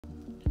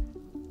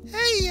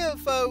Hey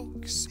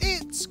folks,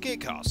 it's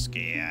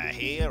Kikoskia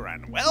here,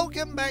 and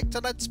welcome back to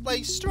Let's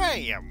Play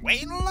Stray. And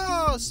when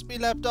last we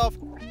left off...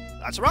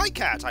 That's right,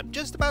 Cat, I'm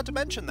just about to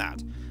mention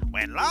that.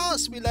 When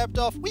last we left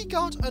off, we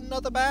got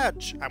another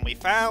badge, and we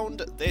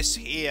found this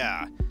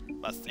here.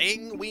 The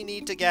thing we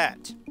need to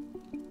get.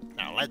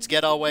 Now let's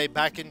get our way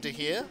back into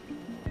here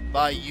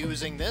by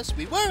using this.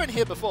 We were in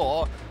here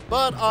before,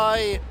 but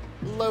I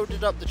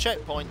loaded up the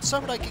checkpoint so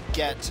that I could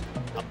get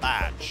a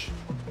badge.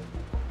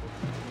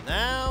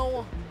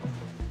 Now...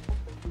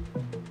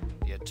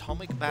 the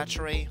atomic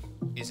battery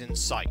is in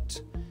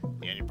sight.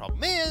 The only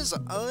problem is,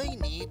 I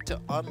need to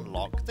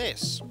unlock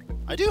this.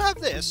 I do have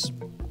this.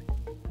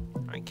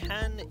 I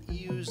can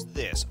use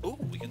this. Ooh,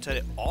 we can turn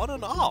it on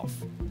and off.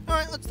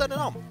 Alright, let's turn it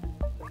on.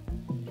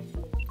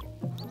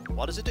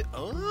 What does it do?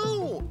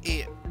 Oh,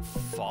 it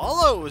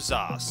follows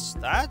us.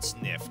 That's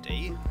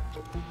nifty.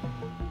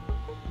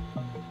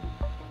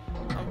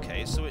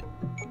 Okay, so it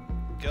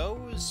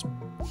goes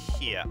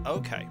here.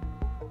 Okay.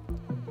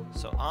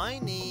 So I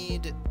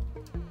need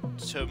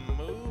to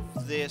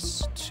move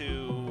this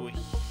to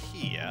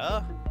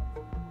here.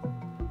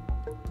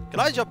 Can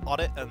I jump on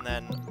it and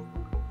then...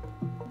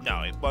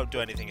 No, it won't do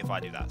anything if I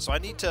do that. So I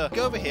need to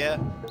go over here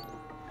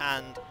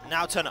and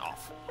now turn it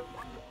off.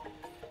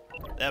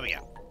 There we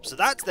go. So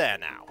that's there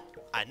now.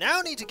 I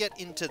now need to get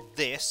into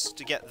this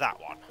to get that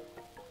one.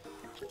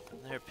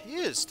 There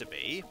appears to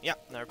be...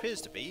 Yep, there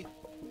appears to be...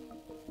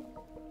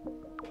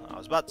 I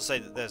was about to say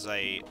that there's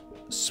a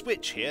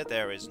switch here.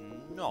 There is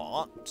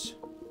not.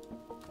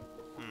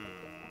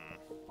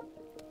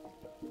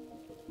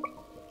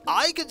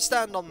 I could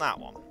stand on that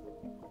one.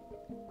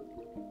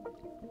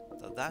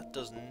 But that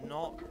does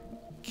not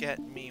get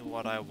me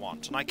what I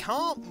want. And I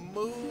can't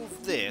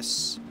move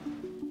this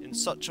in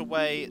such a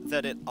way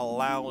that it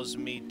allows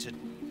me to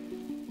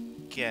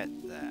get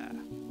there.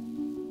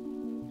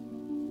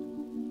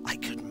 I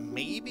could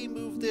maybe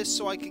move this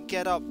so I could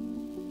get up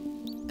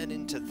and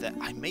into there.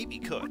 I maybe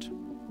could.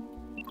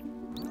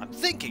 I'm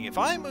thinking if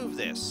I move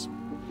this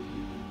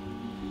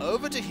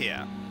over to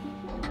here,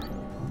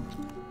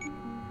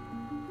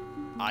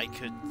 I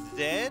could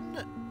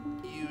then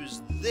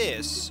use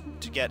this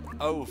to get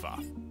over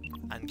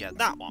and get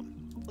that one.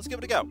 Let's give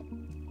it a go.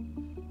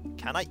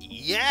 Can I?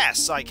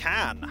 Yes, I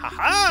can!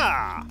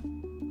 Haha!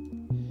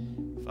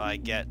 If I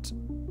get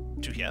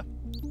to here,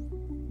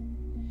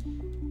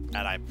 and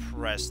I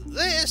press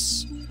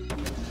this,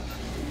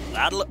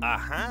 that'll...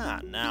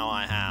 Aha! Now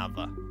I have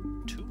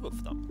two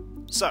of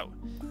them. So,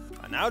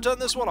 I now turn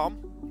this one on.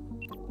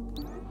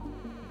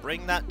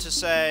 Bring that to,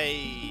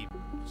 say,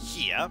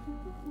 here.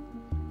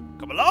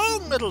 Come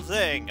along, little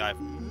thing! I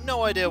have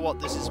no idea what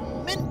this is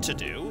meant to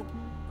do,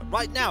 but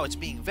right now it's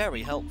being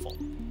very helpful.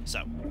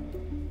 So,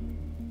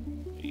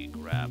 we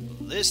grab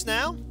this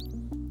now.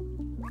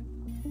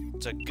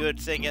 It's a good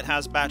thing it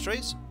has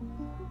batteries.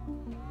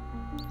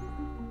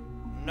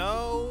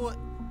 No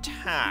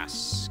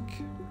task.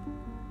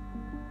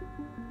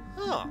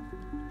 Huh.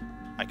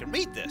 I can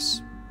read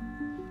this.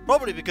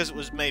 Probably because it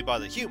was made by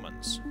the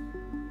humans.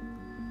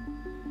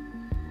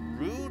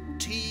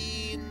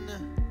 Routine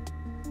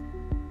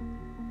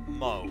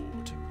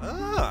mode.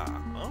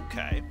 Ah,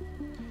 okay.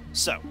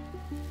 So,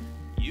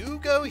 you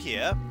go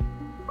here.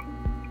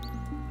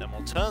 Then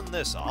we'll turn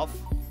this off.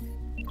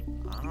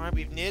 Alright,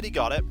 we've nearly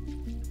got it.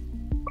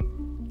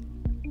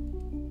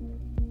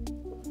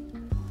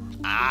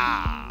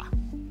 Ah!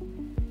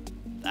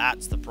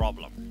 That's the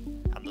problem.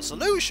 And the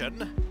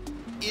solution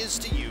is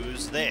to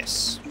use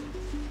this.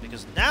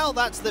 Because now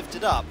that's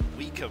lifted up,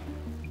 we can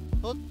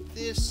put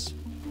this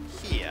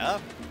here,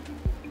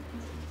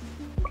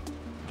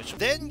 which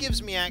then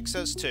gives me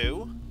access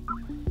to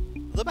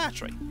the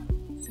battery.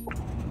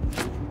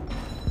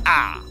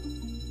 Ah!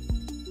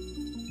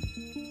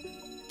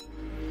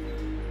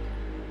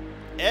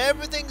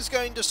 Everything's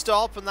going to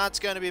stop, and that's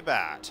going to be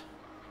bad.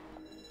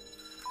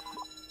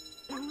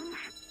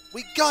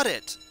 We got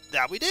it!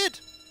 That we did!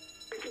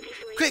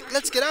 Quick,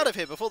 let's get out of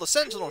here before the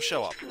sentinels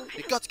show up.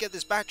 We've got to get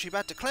this battery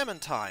back to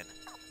Clementine.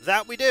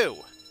 That we do.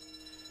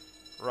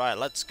 Right,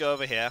 let's go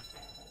over here.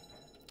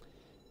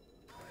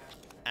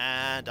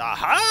 And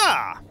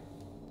aha!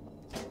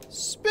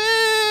 Spin!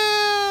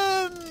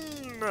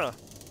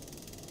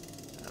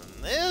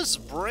 And this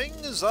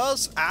brings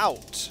us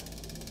out.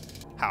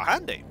 How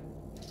handy.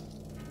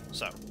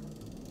 So,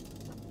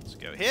 let's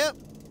go here.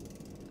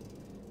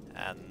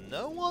 And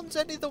no one's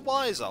any the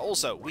wiser.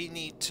 Also, we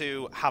need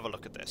to have a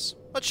look at this.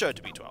 Let's show it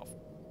to B12.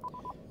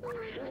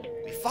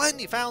 We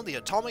finally found the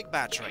atomic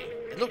battery.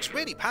 It looks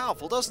really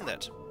powerful, doesn't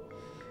it?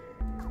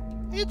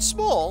 It's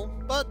small,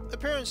 but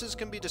appearances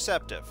can be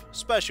deceptive,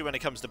 especially when it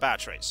comes to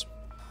batteries.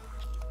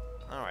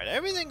 Alright,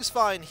 everything's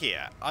fine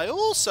here. I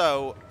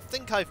also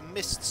think I've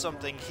missed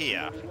something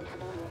here.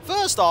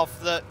 First off,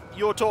 that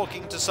you're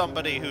talking to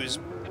somebody who's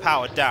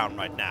powered down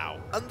right now,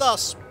 and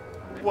thus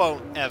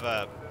won't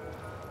ever...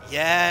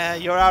 Yeah,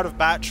 you're out of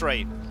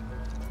battery.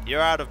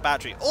 You're out of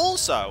battery.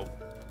 Also,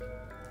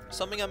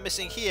 something I'm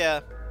missing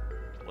here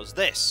was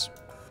this.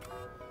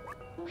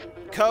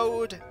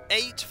 Code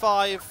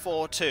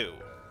 8542.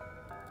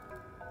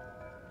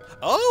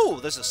 Oh,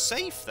 there's a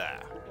safe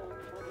there.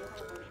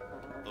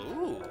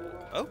 Ooh,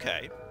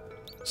 okay.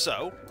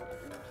 So,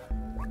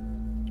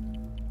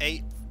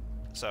 8,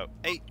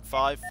 8,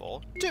 5,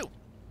 4, 2.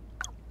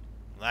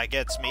 That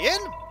gets me in.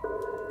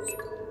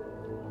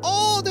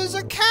 Oh, there's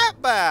a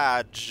cat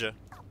badge!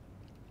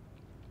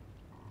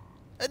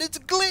 And it's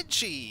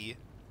glitchy!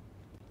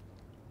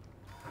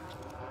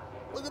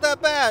 Look at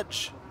that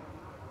badge!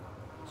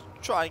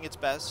 It's trying its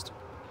best.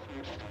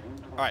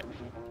 Alright,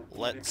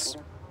 let's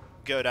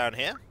go down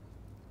here.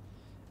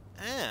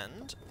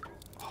 And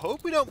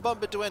hope we don't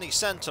bump into any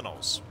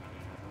sentinels.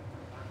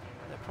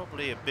 They're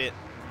probably a bit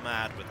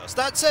mad with us.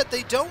 That said,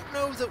 they don't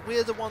know that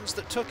we're the ones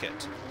that took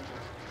it.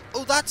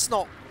 Oh, that's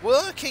not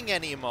working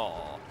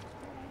anymore.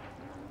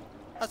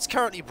 That's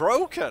currently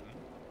broken.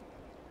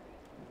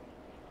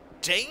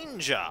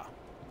 Danger.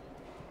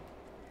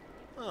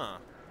 Huh.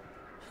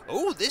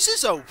 Oh, this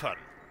is open.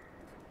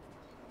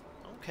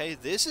 Okay,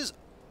 this is...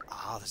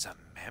 Ah, there's a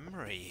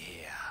memory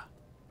here.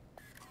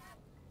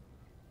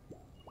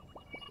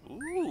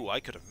 Ooh, I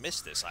could have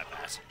missed this, I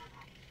bet.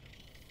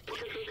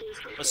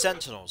 The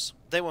sentinels.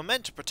 They were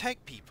meant to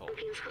protect people,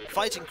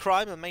 fighting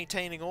crime and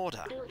maintaining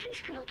order.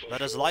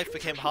 But as life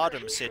became harder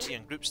in the city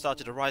and groups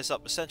started to rise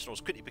up, the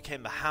sentinels quickly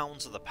became the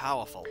hounds of the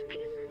powerful.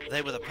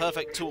 They were the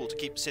perfect tool to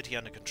keep the city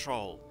under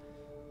control.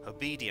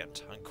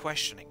 Obedient,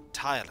 unquestioning,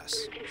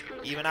 tireless.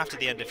 Even after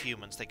the end of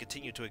humans, they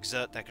continued to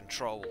exert their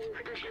control.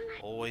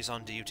 Always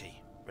on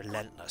duty.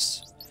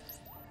 Relentless.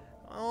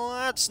 Well,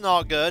 that's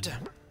not good.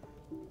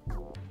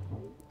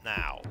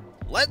 Now,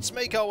 let's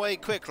make our way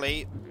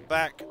quickly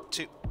back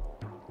to...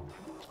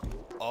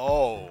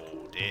 Oh,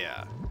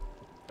 dear.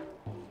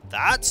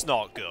 That's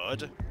not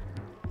good.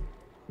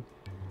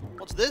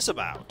 What's this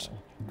about?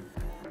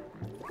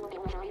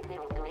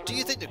 Do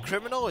you think the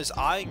criminal is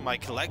eyeing my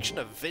collection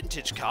of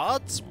vintage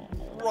cards?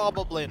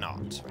 Probably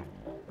not.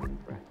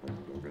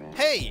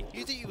 Hey,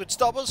 you think you could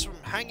stop us from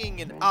hanging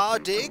in our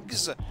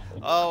digs?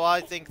 Oh,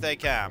 I think they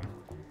can.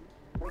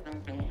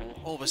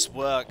 All this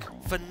work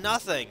for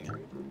nothing.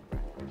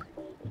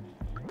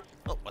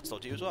 Oh, let's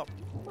talk to you as well.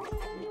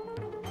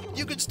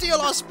 You can steal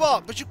our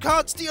spot, but you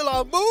can't steal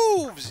our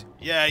moves!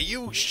 Yeah,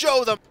 you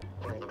show them!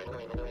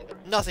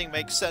 Nothing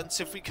makes sense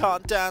if we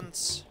can't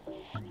dance.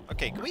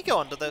 Okay, can we go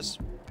under this?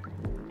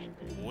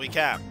 We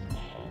can.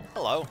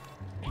 Hello.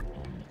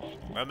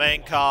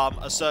 Remain calm,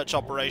 a search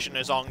operation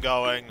is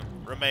ongoing.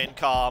 Remain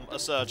calm, a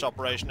search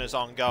operation is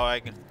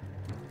ongoing.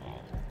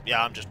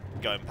 Yeah, I'm just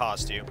going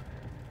past you.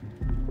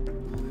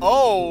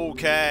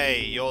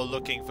 Okay, you're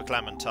looking for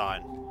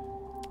Clementine.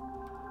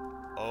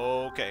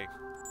 Okay.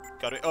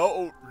 Got it.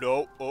 Oh,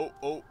 no. Oh.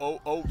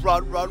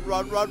 Run.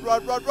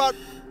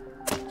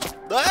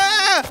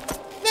 Ah!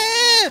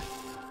 Ah!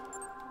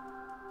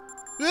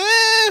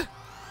 Ah!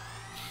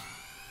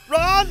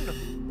 Run!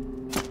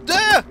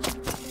 Ah!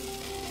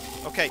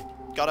 Okay,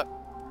 got it.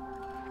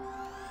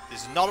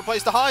 This is not a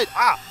place to hide.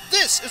 Ah,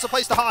 this is a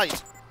place to hide.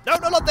 No,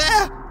 not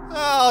there.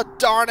 Oh,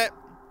 darn it.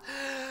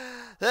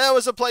 There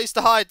was a place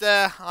to hide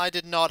there. I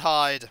did not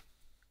hide.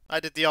 I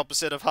did the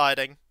opposite of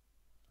hiding.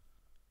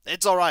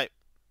 It's alright.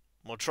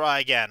 We'll try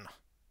again.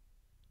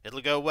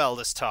 It'll go well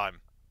this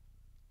time.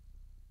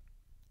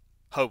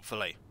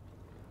 Hopefully.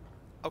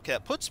 Okay,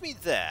 it puts me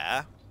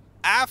there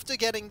after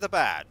getting the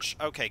badge.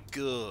 Okay,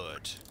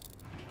 good.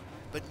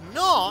 But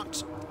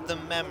not the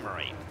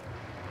memory.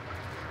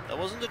 There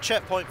wasn't a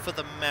checkpoint for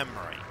the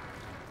memory.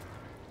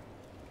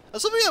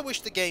 Something I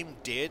wish the game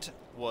did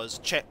was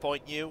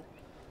checkpoint you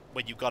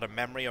when you got a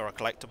memory or a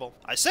collectible.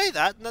 I say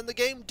that, and then the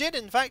game did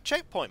in fact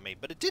checkpoint me,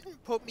 but it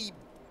didn't put me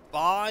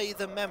by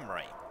the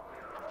memory,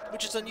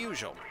 which is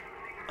unusual.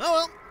 Oh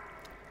well,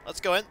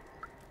 let's go in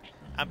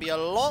and be a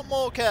lot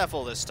more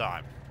careful this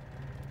time.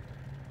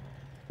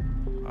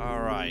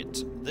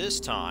 Alright, this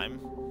time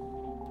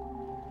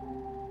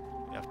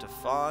we have to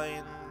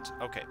find...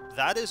 Okay,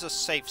 that is a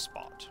safe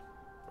spot.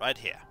 Right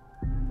here.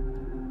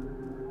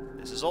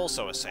 This is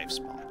also a safe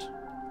spot.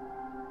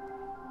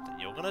 Then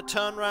you're going to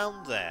turn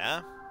around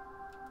there,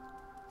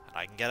 and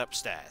I can get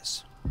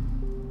upstairs.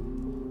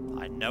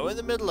 I know in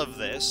the middle of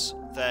this,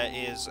 there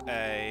is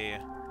a...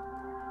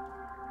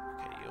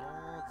 Okay,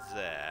 you're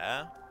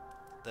there.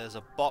 There's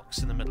a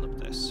box in the middle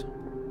of this.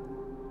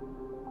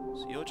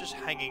 So you're just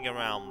hanging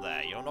around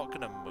there. You're not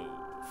going to move.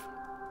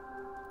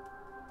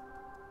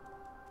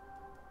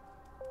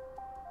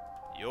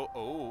 You're...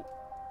 Oh.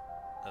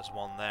 There's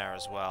one there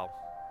as well.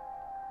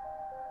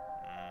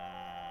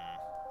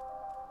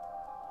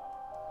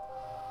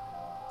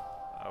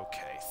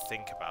 Okay,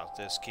 think about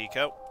this,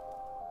 Kiko.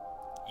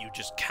 You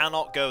just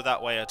cannot go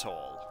that way at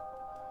all.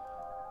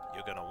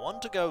 You're going to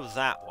want to go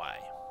that way.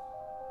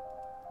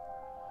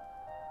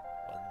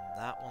 When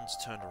that one's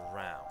turned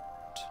around.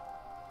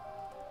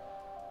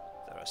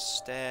 There are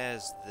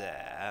stairs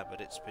there, but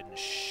it's been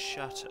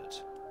shuttered.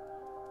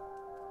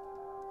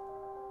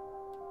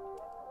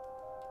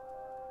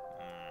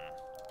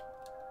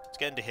 Let's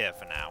get into here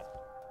for now.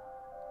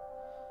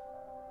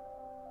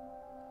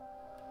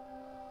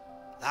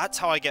 That's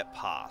how I get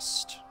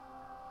past.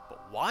 But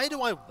why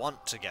do I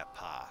want to get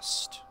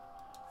past?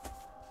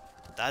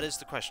 That is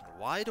the question.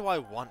 Why do I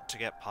want to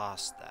get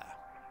past there?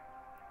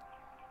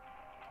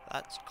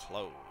 That's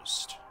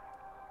closed.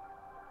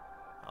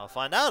 I'll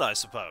find out, I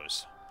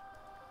suppose.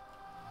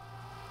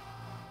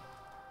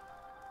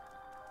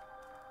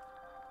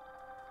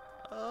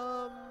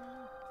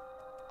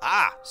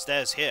 Ah!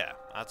 Stairs here.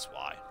 That's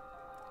why.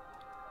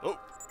 Oh!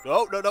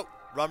 No, no, no!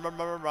 Run, run,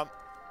 run, run, run.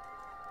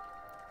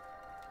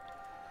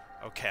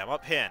 Okay, I'm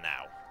up here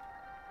now.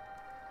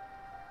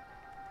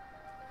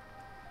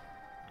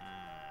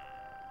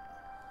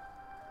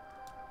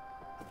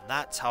 And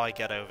that's how I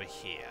get over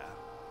here.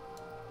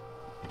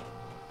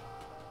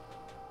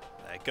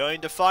 They're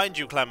going to find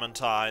you,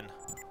 Clementine.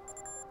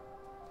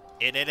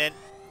 In, in, in.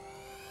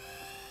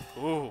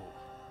 Ooh.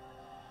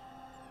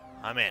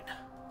 I'm in.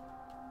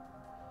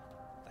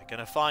 They're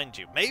gonna find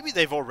you. Maybe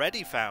they've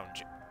already found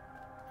you.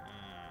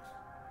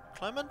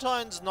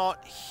 Clementine's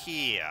not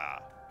here.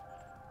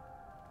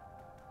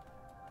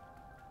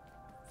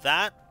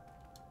 That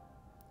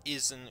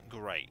isn't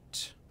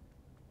great.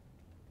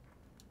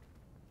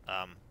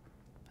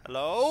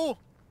 Hello?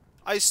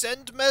 I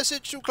sent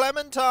message to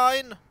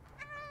Clementine!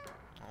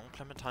 Oh,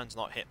 Clementine's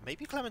not here.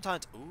 Maybe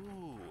Clementine's...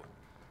 Ooh.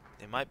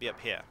 They might be up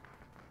here.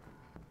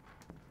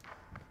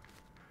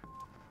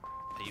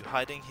 Are you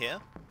hiding here?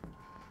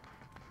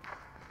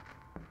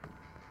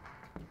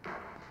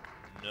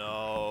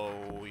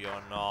 No,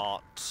 you're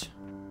not.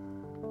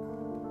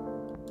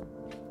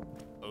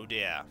 Oh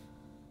dear.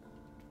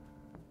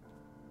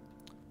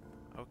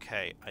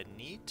 Okay, I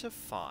need to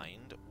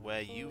find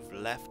where you've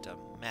left a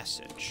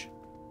message.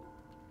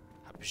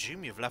 I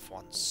presume you've left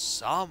one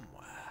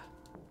somewhere.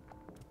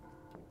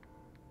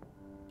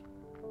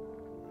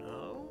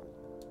 No?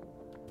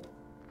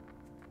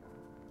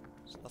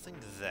 There's nothing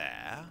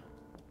there.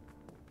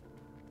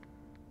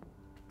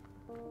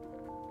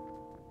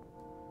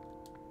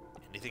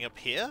 Anything up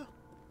here?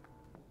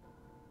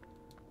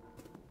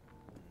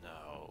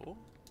 No.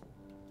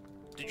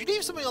 Did you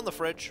leave something on the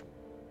fridge?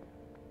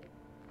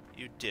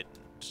 You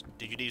didn't.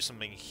 Did you leave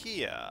something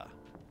here?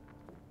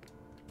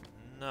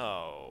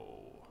 No.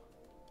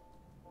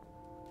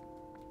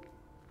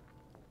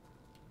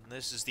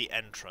 This is the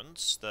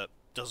entrance that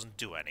doesn't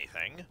do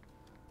anything.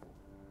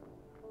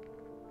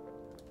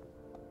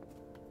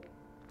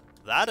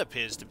 That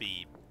appears to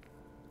be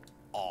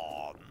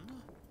on.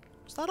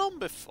 Was that on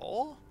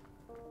before?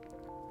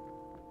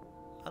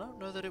 I don't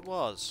know that it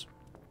was.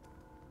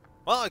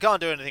 Well, I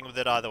can't do anything with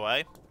it either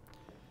way.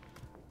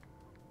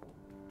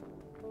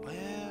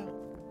 Where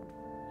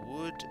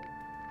would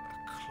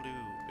a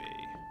clue be?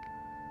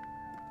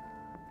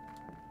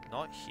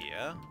 Not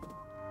here.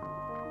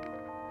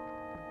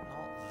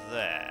 Not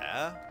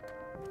there.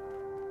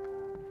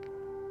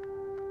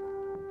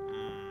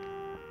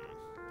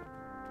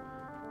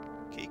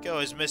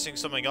 Kiko is missing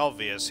something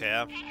obvious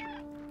here.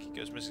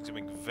 Kiko's missing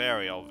something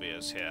very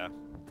obvious here.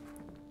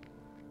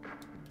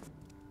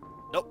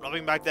 Nope,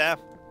 nothing back there.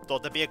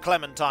 Thought there'd be a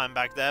Clementine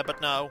back there, but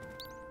no.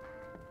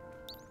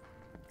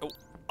 Oh!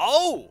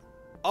 Oh!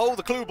 Oh,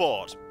 the clue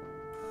board!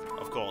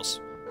 Of course.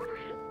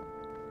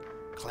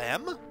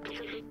 Clem?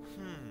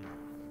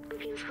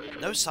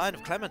 No sign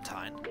of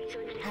Clementine.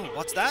 Oh,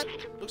 what's that?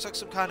 Looks like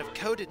some kind of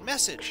coded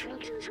message.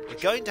 We're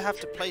going to have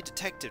to play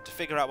detective to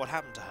figure out what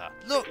happened to her.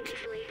 Look!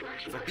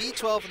 For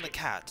B12 and the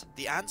cat,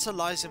 the answer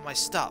lies in my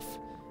stuff.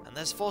 And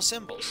there's 4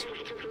 symbols.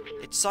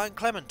 It's signed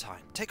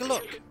Clementine. Take a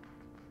look.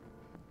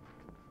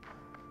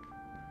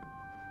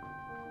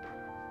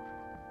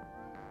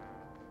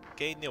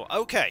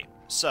 Okay,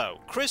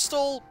 so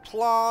crystal,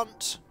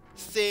 plant,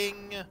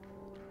 thing,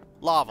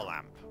 lava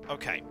lamp.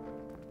 Okay.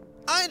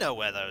 I know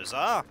where those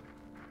are.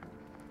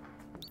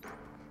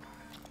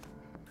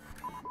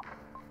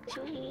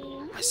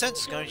 My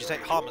sense is going to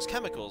take harmless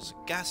chemicals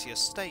in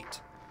gaseous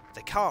state.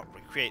 They can't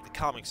recreate the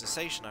calming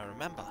sensation I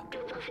remember.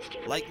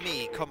 Like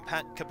me,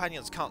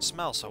 companions can't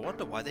smell, so I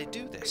wonder why they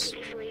do this.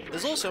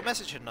 There's also a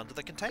message hidden under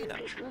the container.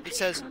 It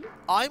says,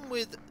 I'm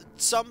with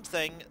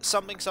something,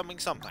 something, something,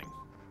 something.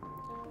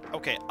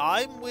 Okay,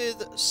 I'm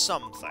with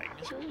something.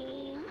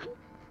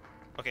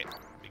 Okay,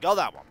 we got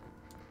that one.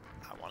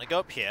 I want to go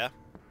up here.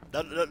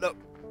 No, no, no, no.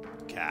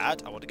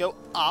 Cat, I want to go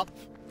up.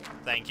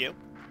 Thank you.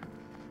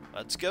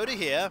 Let's go to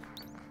here.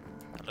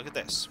 And look at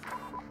this.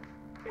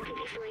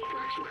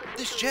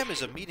 This gem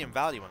is of medium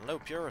value and low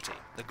purity.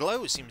 The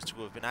glow seems to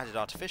have been added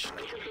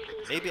artificially.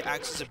 Maybe it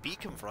acts as a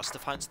beacon for us to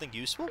find something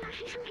useful?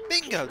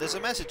 Bingo! There's a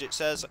message. It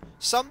says,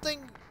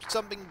 something,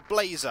 something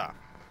Blazer.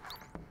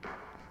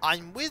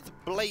 I'm with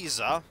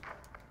Blazer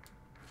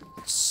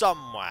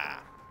somewhere.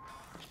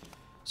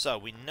 So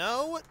we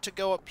know to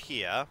go up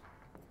here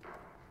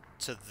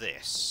to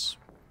this.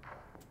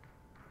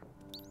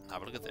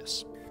 Have a look at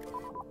this.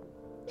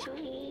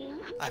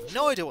 I have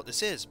no idea what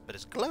this is, but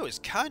its glow is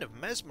kind of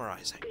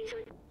mesmerizing.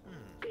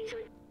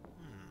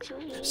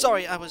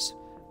 Sorry, I was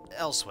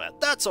elsewhere.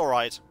 That's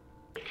alright.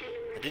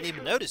 I didn't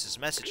even notice this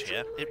message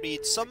here. It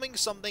reads something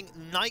something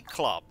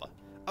nightclub.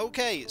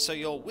 Okay, so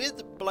you're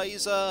with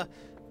Blazer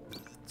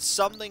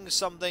something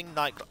something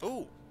nightclub.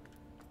 Ooh,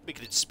 we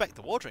could inspect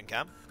the watering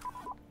can.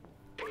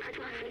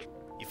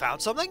 You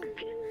found something?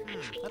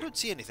 I don't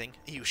see anything.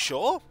 Are you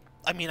sure?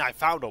 I mean, I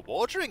found a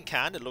watering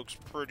can. It looks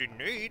pretty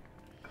neat.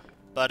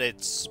 But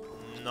it's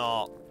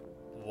not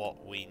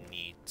what we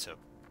need to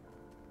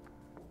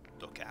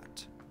look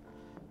at.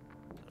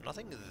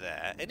 Nothing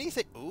there.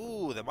 Anything?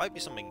 Ooh, there might be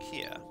something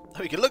here. Oh,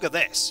 we can look at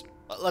this.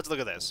 Let's look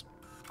at this.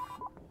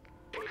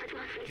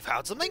 You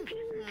found something?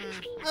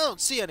 I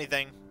don't see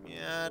anything.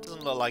 Yeah, it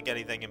doesn't look like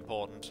anything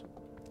important.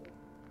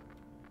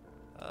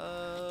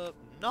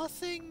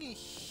 Nothing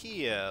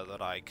here that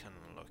I can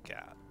look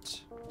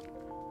at.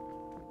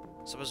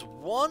 So there's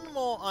one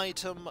more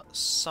item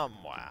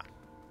somewhere.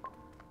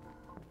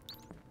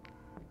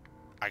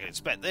 I can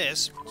expect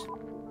this.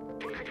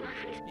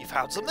 You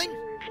found something?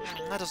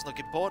 That doesn't look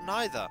important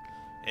either.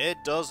 It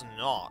does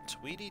not.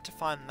 We need to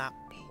find that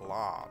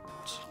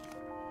plant.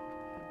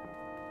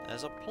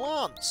 There's a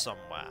plant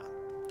somewhere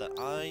that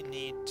I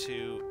need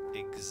to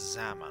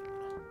examine.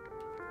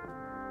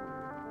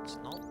 It's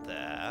not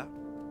there.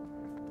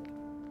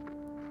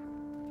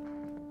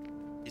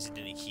 Is it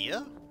in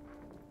here?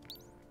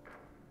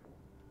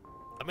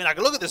 I mean, I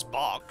can look at this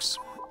box.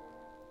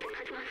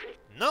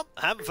 Nope,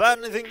 I haven't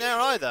found anything there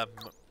either.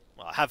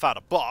 Well, I have found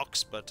a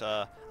box, but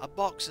a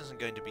box isn't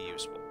going to be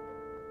useful.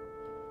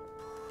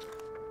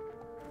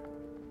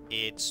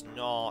 It's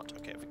not...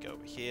 Okay, if we go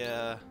over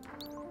here...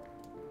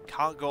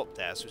 Can't go up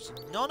there, so it's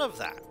none of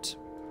that.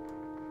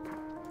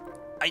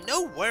 I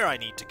know where I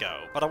need to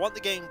go, but I want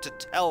the game to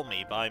tell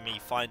me by me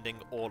finding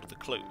all of the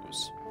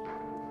clues.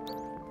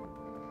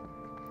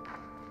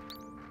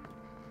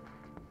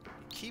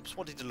 It keeps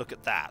wanting to look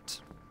at that.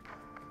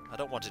 I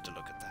don't want it to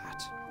look at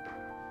that.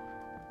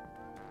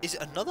 Is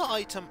it another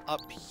item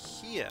up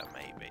here,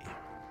 maybe?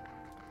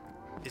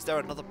 Is there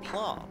another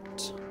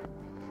plant?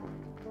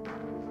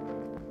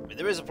 I mean,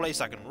 there is a place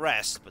I can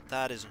rest, but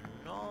that is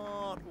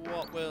not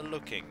what we're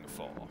looking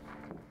for.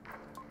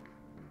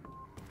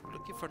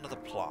 Looking for another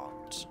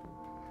plant.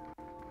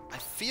 I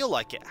feel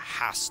like it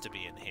has to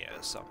be in here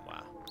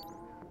somewhere.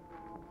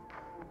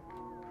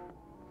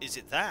 Is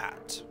it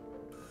that?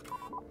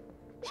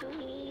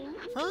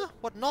 Huh?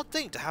 What an odd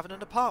thing to have in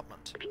an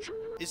apartment.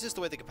 Is this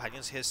the way the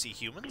companions here see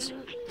humans?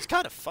 It's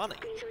kind of funny.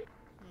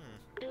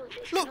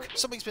 Look!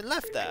 Something's been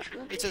left there.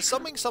 It says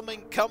something,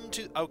 come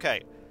to...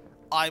 Okay.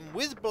 I'm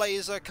with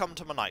Blazer, come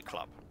to my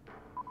nightclub.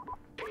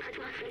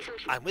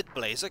 I'm with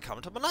Blazer,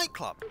 come to my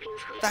nightclub.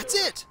 That's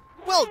it!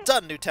 Well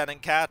done,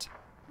 Lieutenant Cat.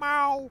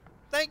 Meow.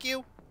 Thank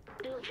you.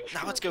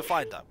 Now let's go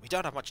find them. We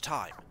don't have much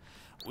time.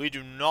 We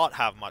do not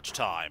have much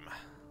time.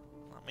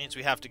 That means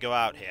we have to go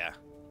out here.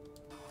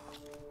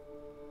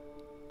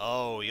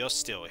 Oh, you're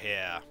still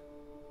here.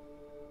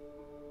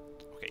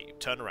 Okay, you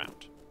turn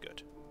around.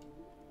 Good.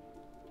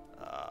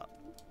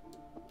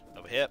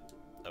 Over here.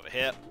 Over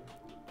here.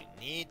 We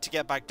need to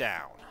get back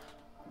down.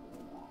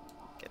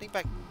 Getting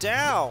back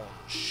down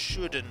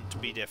shouldn't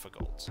be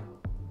difficult.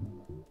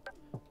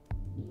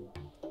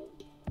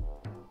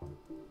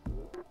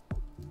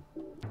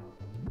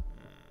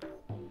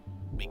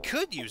 We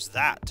could use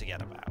that to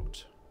get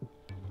about.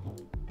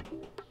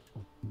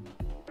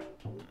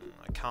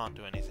 I can't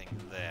do anything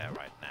there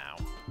right now.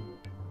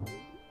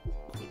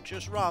 Could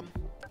just run,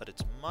 but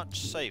it's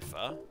much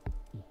safer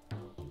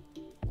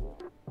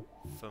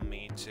for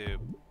me to...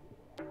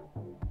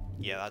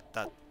 Yeah,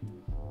 that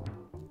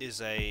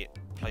is a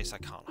place I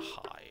can't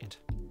hide.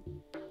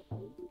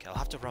 Okay, I'll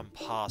have to run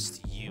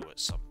past you at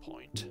some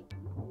point.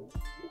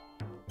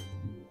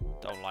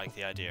 Don't like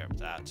the idea of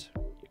that.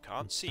 You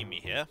can't see me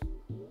here.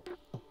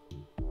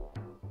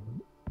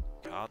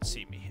 Can't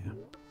see me here.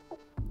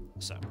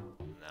 So,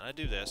 then I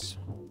do this.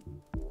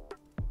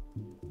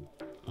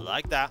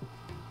 Like that.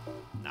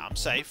 Now I'm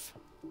safe.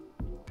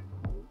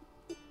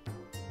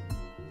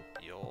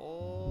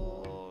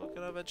 You're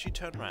gonna eventually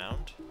turn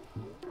around.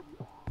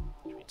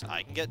 Which means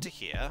I can get to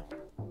here.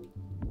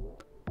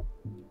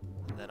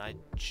 And then I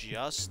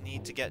just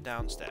need to get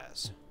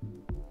downstairs.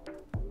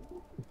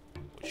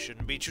 Which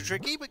shouldn't be too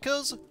tricky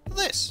because of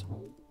this.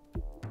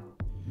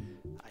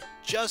 I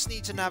just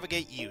need to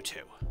navigate you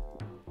two.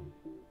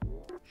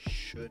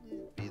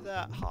 Shouldn't be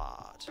that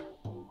hard.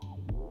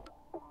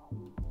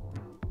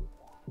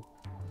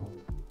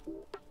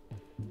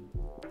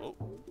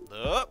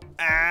 Oh,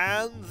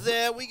 and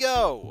there we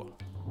go.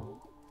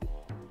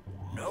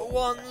 No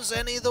one's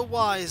any the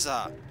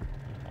wiser.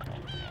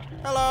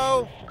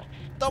 Hello.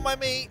 Don't mind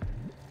me.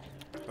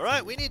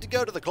 Alright, we need to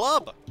go to the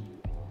club.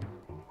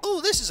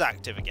 Oh, this is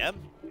active again.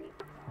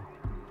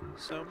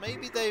 So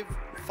maybe they've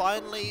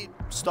finally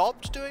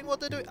stopped doing what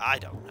they're doing? I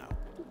don't know.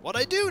 What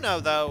I do know,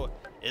 though,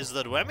 is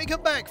that when we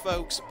come back,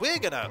 folks, we're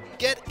gonna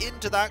get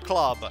into that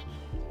club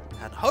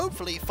and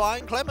hopefully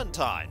find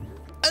Clementine.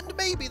 And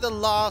maybe the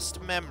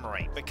last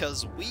memory,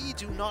 because we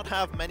do not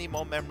have many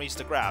more memories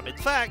to grab. In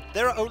fact,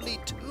 there are only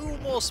 2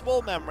 more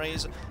small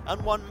memories and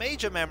 1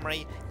 major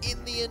memory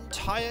in the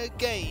entire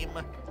game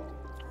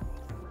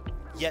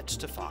yet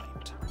to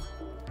find.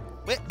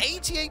 We're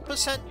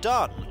 88%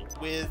 done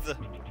with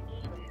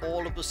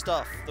all of the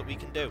stuff that we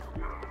can do.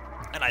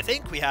 And I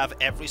think we have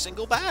every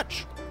single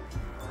badge.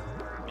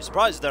 I'm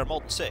surprised there are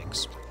more than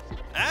 6.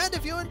 And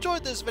if you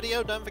enjoyed this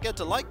video, don't forget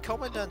to like,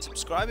 comment, and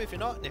subscribe if you're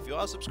not. And if you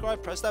are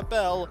subscribed, press that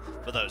bell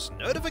for those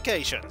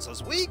notifications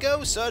as we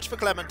go search for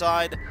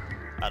Clementine.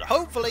 And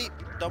hopefully,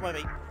 don't mind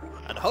me,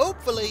 and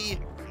hopefully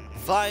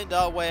find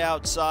our way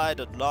outside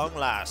at long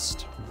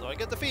last. So I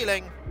get the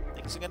feeling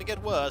things are going to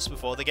get worse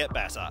before they get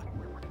better.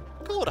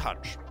 Call it a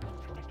hunch.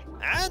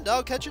 And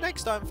I'll catch you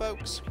next time,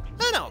 folks.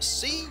 And I'll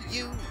see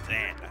you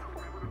then.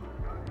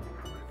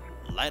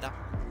 Later.